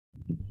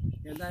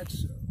And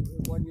that's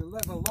when you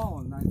live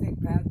alone. I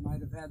think Pat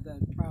might have had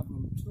that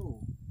problem too.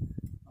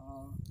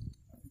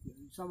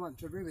 Someone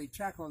to really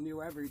check on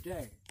you every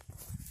day.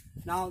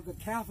 Now, the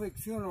Catholic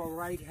funeral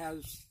rite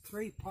has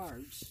three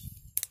parts.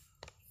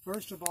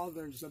 First of all,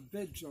 there's the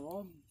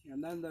vigil,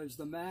 and then there's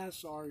the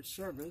Mass or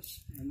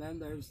service, and then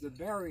there's the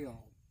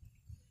burial.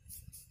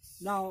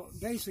 Now,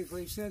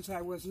 basically, since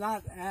I was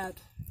not at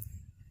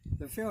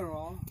the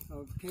funeral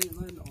of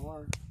Caitlin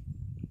or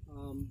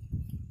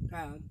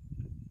Pat,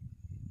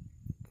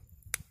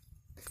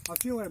 a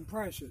few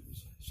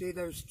impressions. See,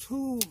 there's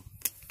two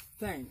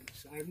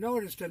things I've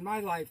noticed in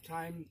my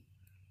lifetime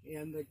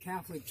in the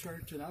Catholic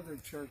Church and other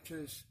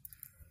churches.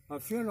 A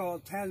funeral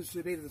tends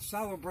to be the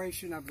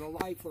celebration of the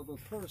life of a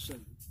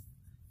person.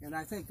 And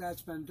I think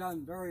that's been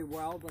done very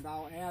well, but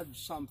I'll add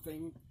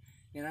something.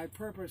 And I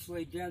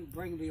purposely didn't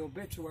bring the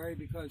obituary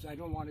because I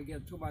don't want to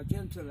get too much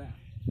into that.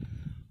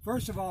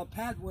 First of all,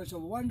 Pat was a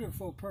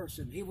wonderful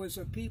person. He was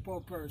a people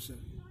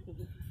person.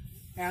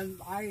 And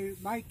I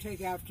might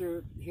take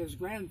after his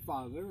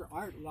grandfather,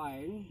 Art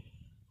Lyon,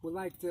 who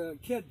liked to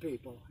kid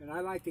people, and I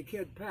like to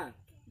kid Pat.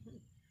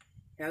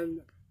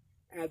 And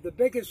at the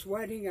biggest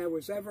wedding I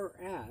was ever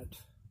at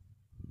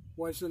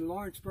was in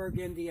Lawrenceburg,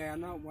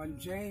 Indiana, when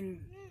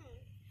Jane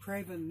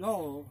Craven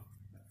Knoll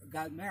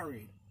got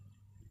married.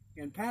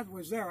 And Pat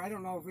was there. I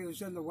don't know if he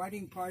was in the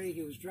wedding party.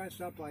 He was dressed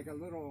up like a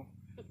little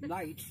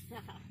knight,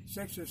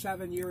 6 or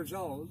 7 years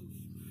old.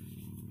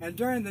 And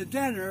during the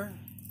dinner,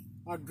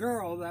 a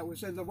girl that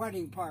was in the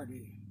wedding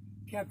party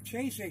kept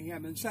chasing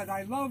him and said,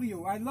 "I love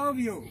you, I love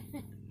you."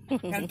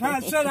 And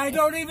Pat said, "I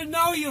don't even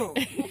know you."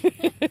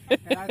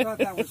 And I thought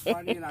that was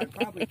funny, and I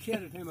probably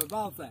kidded him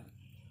about that.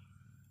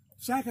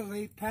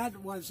 Secondly, Pat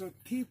was a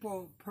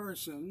people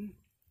person,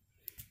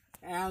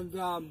 and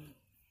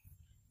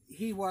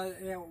he was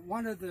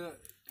one of the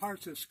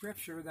parts of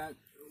Scripture that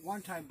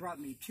one time brought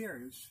me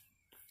tears.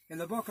 In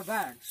the book of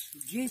Acts,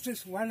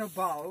 Jesus went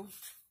about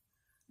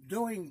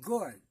doing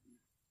good.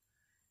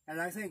 And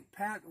I think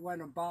Pat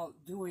went about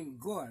doing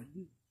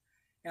good.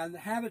 And the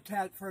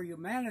Habitat for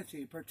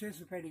Humanity,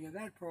 participating in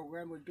that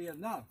program would be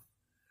enough.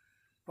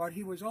 But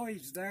he was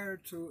always there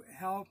to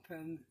help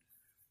and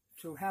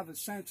to have a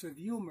sense of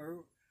humor,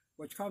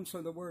 which comes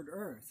from the word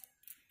earth.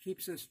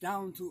 Keeps us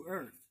down to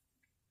earth.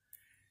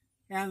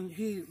 And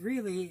he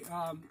really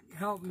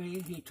helped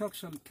me. He took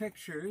some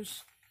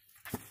pictures,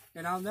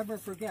 and I'll never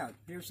forget.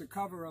 Here's the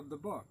cover of the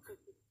book.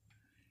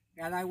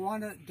 And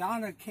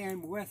Donna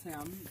came with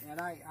him, and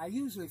I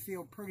usually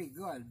feel pretty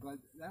good, but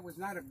that was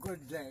not a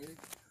good day.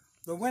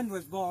 The wind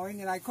was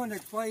blowing, and I couldn't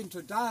explain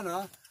to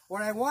Donna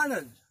what I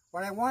wanted.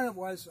 What I wanted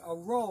was a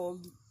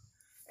road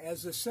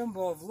as a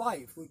symbol of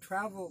life. We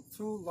travel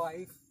through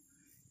life,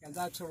 and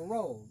that's a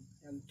road.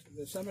 And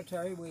the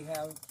cemetery, we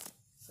have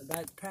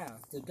that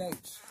path, the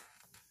dates,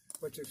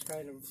 which is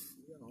kind of,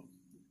 you know.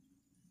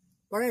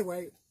 But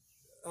anyway,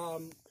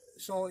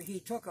 so he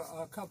took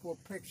a couple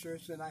of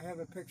pictures, and I have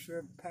a picture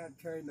of Pat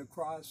carrying the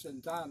cross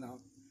and Donna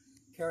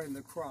carrying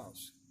the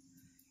cross.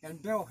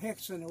 And Bill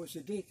Hickson, who was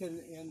a deacon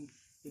in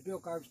the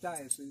Dubuque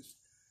Archdiocese,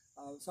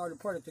 started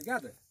to put it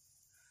together.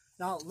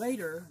 Now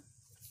later,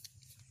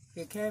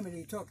 he came and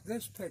he took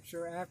this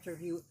picture after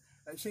he,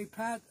 see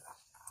Pat,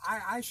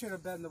 I should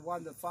have been the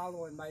one to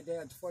follow in my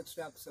dad's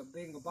footsteps of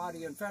being a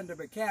body and fender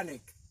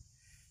mechanic,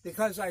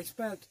 because I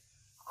spent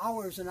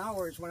hours and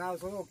hours when I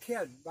was a little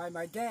kid by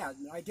my dad.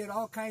 And I did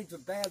all kinds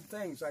of bad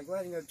things, like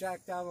letting a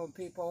jack down on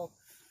people,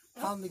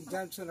 pounding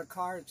dents in a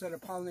car instead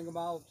of pounding them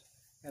out,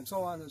 and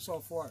so on and so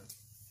forth.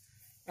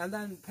 And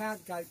then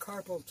Pat got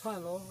carpal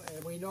tunnel,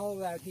 and we know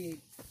that he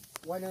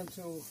went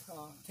into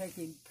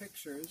taking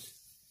pictures,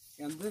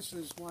 and this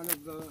is one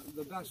of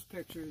the best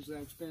pictures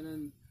that's been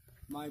in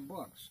my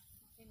books.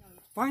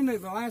 Finally,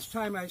 the last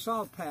time I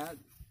saw Pat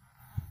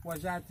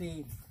was at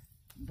the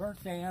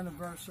birthday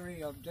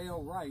anniversary of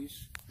Dale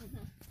Rice,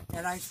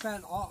 and I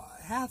spent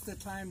half the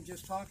time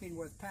just talking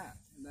with Pat,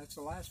 and that's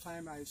the last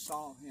time I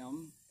saw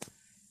him,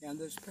 and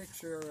this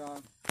picture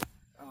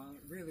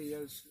really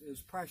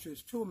is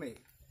precious to me.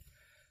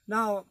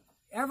 Now,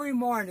 every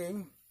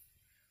morning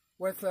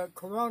with the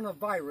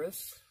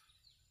coronavirus,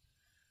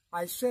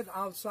 I sit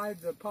outside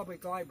the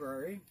public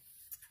library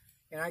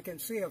and I can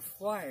see a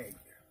flag.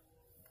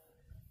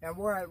 And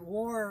we're at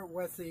war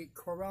with the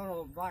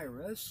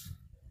coronavirus,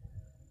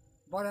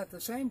 but at the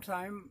same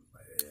time,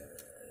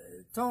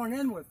 thrown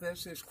in with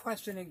this is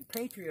questioning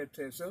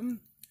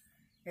patriotism.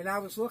 And I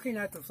was looking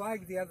at the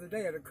flag the other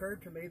day. It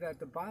occurred to me that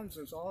the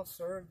Bonzes all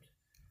served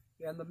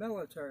in the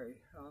military,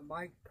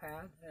 Mike,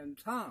 Pat, and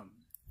Tom.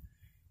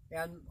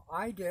 And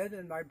I did,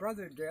 and my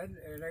brother did,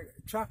 and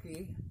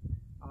Chucky,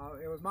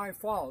 it was my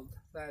fault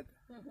that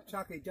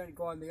Chucky didn't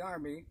go in the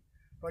Army,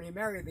 but he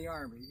married the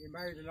Army. He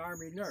married an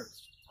Army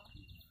nurse.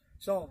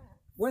 So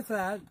with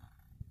that,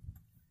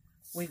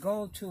 we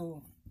go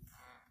to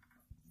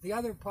the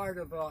other part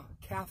of a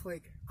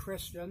Catholic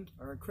Christian,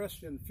 or a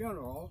Christian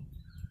funeral,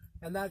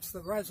 and that's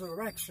the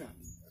resurrection.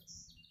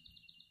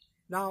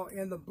 Now,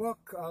 in the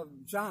book of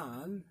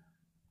John,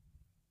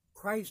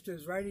 Christ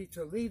is ready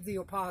to leave the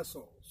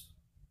apostles.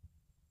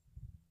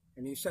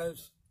 And he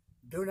says,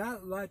 do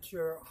not let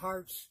your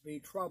hearts be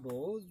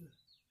troubled.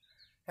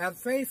 Have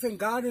faith in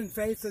God and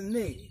faith in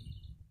me.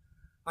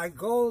 I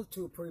go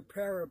to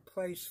prepare a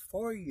place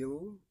for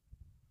you,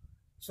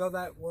 so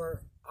that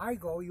where I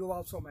go, you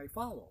also may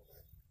follow.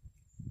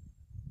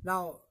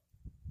 Now,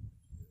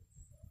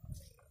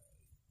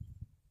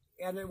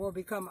 and it will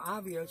become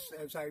obvious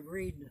as I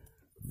read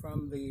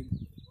from the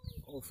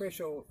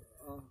official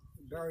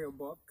burial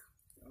book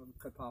of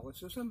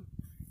Catholicism,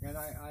 and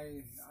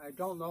I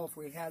don't know if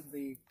we had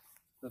the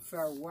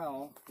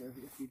farewell,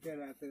 if you did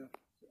at the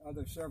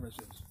other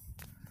services.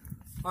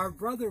 Our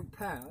brother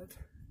Pat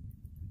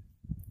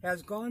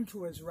has gone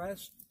to his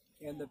rest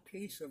in the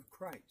peace of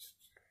Christ.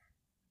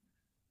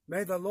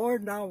 May the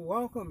Lord now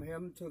welcome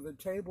him to the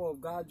table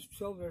of God's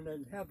children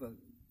in heaven.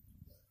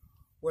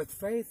 With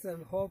faith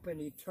and hope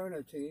in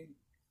eternity,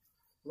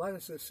 let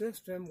us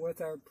assist him with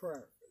our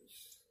prayers.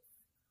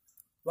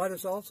 Let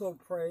us also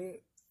pray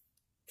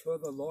to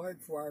the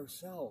Lord for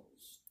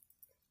ourselves.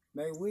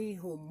 May we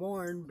who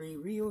mourn be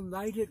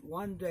reunited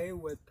one day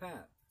with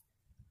Pat,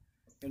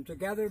 and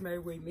together may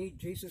we meet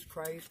Jesus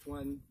Christ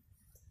when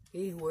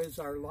he who is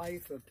our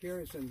life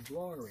appears in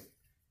glory.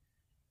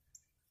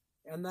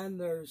 And then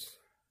there's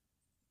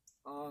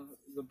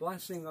the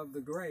blessing of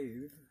the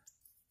grave.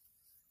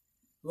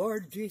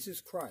 Lord Jesus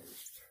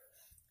Christ,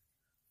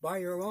 by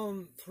your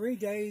own 3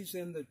 days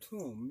in the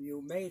tomb,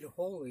 you made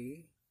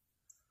holy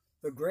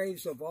the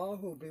graves of all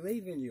who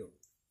believe in you,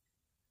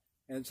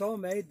 and so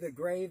made the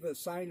grave a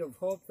sign of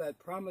hope that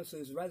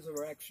promises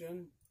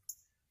resurrection,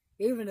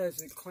 even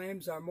as it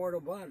claims our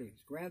mortal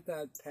bodies. Grant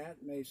that Pat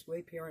may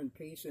sleep here in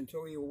peace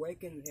until you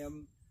awaken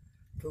him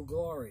to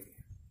glory.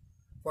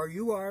 For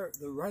you are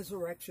the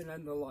resurrection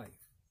and the life.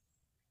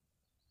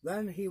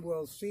 Then he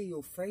will see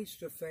you face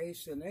to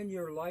face, and in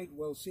your light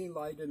will see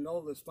light and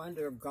know the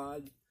splendor of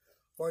God.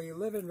 For you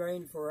live and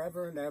reign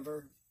forever and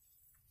ever.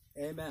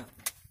 Amen.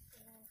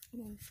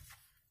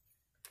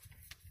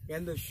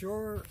 In the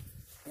sure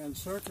and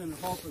certain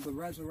hope of the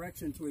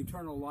resurrection to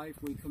eternal life,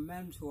 we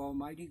commend to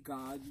Almighty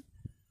God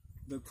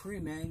the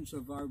remains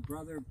of our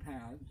brother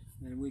Pat,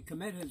 and we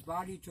commit his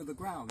body to the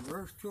ground,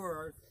 earth to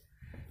earth,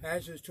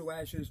 ashes to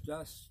ashes,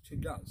 dust to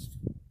dust.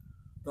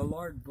 The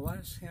Lord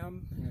bless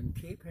him and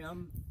keep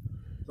him.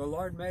 The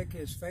Lord make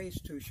his face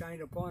to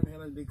shine upon him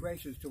and be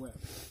gracious to him.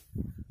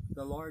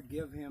 The Lord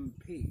give him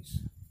peace.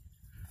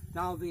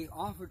 Now the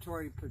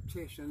offertory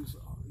petitions,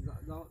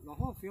 the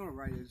whole funeral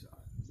rite is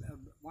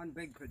one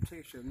big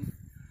petition,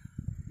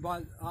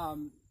 but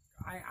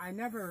I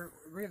never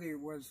really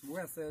was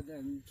with it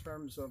in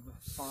terms of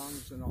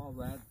songs and all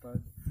that, but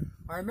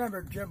I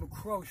remember Jim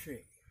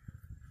Croce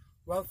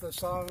wrote the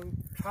song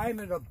Time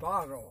in a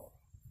Bottle,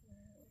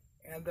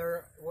 and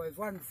there was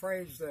one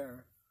phrase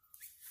there,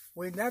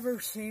 we never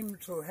seem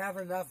to have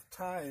enough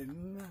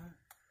time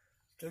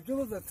to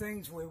do the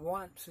things we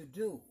want to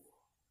do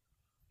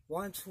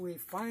once we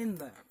find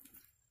them.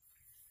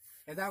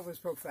 And that was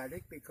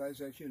prophetic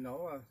because, as you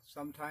know,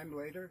 sometime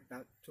later,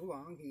 not too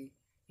long,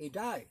 he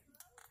died.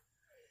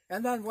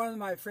 And then one of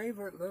my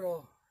favorite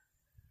little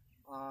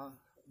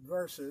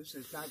verses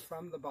is not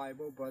from the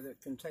Bible, but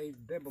it contains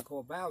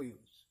biblical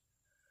values.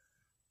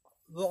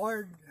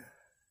 Lord,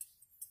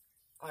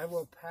 I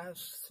will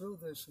pass through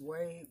this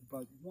way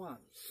but once.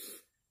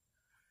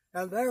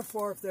 And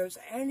therefore, if there's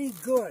any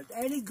good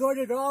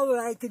at all that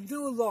I can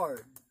do,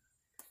 Lord,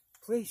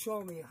 please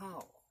show me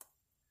how.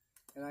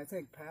 And I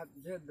think Pat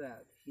did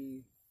that.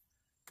 He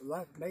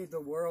made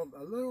the world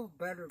a little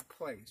better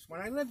place.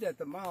 When I lived at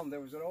the Mound, there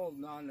was an old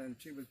nun, and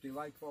she was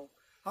delightful.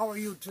 How are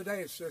you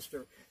today,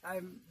 sister?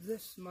 I'm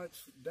this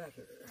much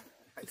better.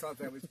 I thought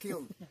that was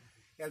cute.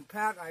 And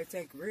Pat, I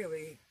think,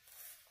 really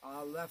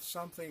left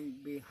something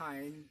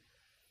behind,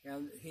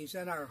 and he's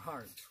in our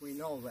hearts. We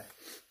know that.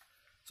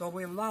 So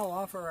we now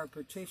offer our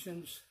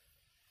petitions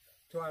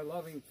to our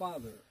loving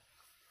Father.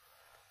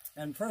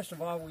 And first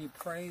of all, we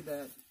pray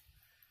that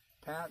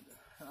Pat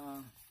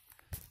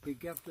be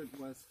gifted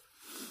with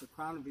the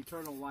crown of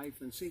eternal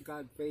life and see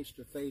God face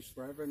to face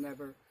forever and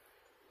ever.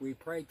 We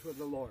pray to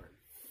the Lord.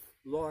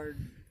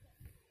 Lord,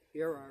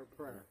 hear our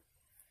prayer.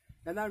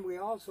 And then we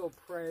also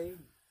pray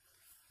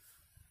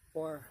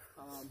for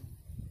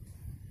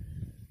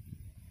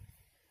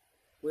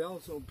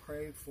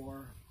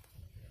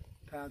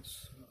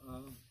Pat's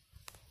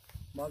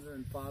mother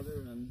and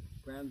father and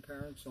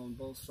grandparents on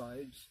both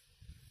sides,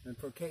 and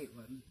for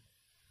Caitlin,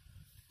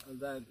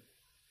 that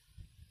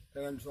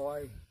they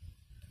enjoy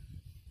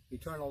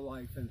eternal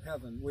life in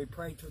heaven. We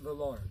pray to the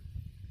Lord.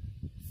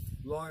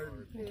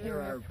 Lord, hear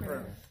our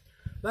prayer.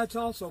 Let's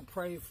also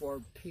pray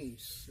for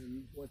peace.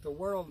 And what the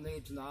world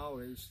needs now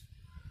is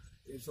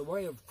the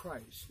way of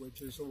Christ,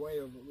 which is a way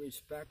of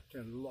respect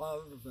and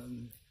love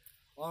and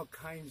all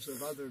kinds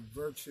of other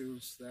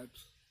virtues that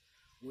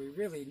we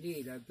really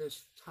need at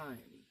this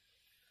time.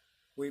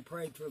 We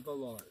pray to the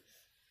Lord.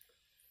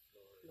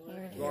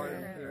 Lord,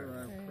 hear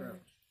our prayer.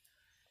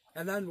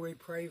 And then we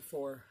pray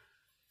for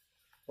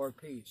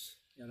peace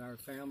in our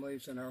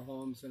families, in our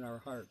homes, in our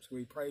hearts.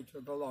 We pray to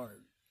the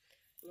Lord.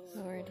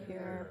 Lord,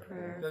 hear our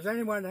prayer. Does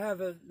anyone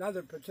have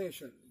another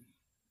petition?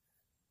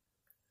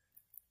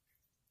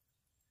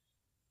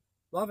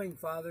 Loving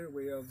Father,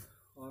 we have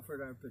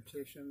offered our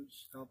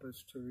petitions. Help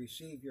us to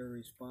receive your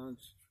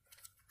response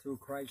through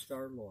Christ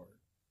our Lord.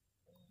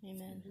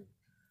 Amen.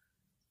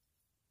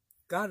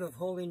 God of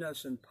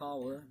holiness and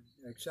power,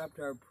 accept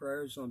our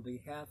prayers on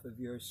behalf of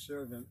your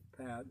servant,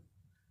 Pat.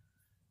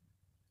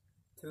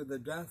 Through the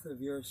death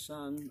of your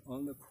Son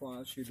on the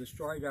cross, you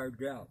destroyed our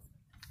death.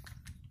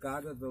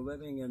 God of the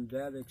living and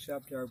dead,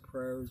 accept our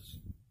prayers.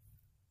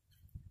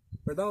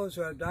 For those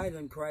who have died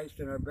in Christ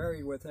and are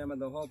buried with him in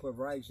the hope of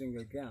rising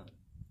again.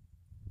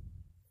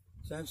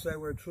 Since they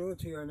were true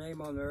to your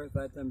name on earth,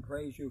 let them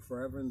praise you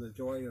forever in the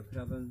joy of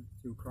heaven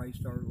through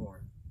Christ our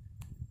Lord.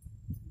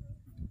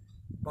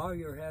 Bow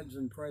your heads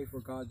and pray for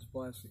God's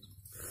blessing.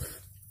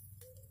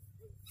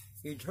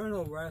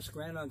 Eternal rest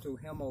grant unto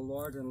him, O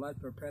Lord, and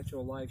let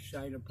perpetual life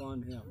shine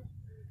upon him.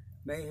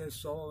 May his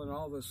soul and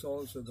all the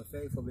souls of the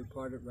faithful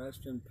departed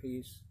rest in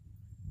peace.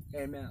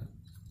 Amen.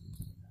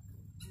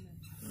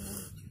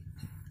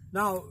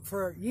 Now,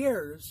 for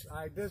years,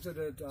 I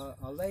visited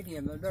a lady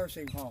in the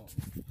nursing home.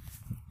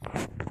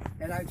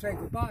 And I'd say,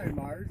 goodbye,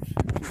 Marge.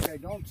 She'd say,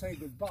 don't say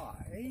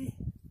goodbye.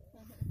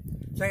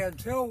 Say,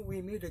 until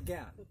we meet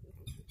again.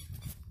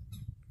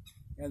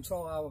 And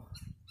so I'll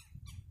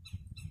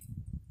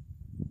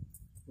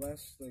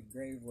bless the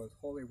grave with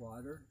holy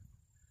water.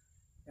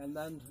 And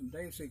then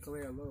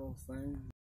basically a little thing,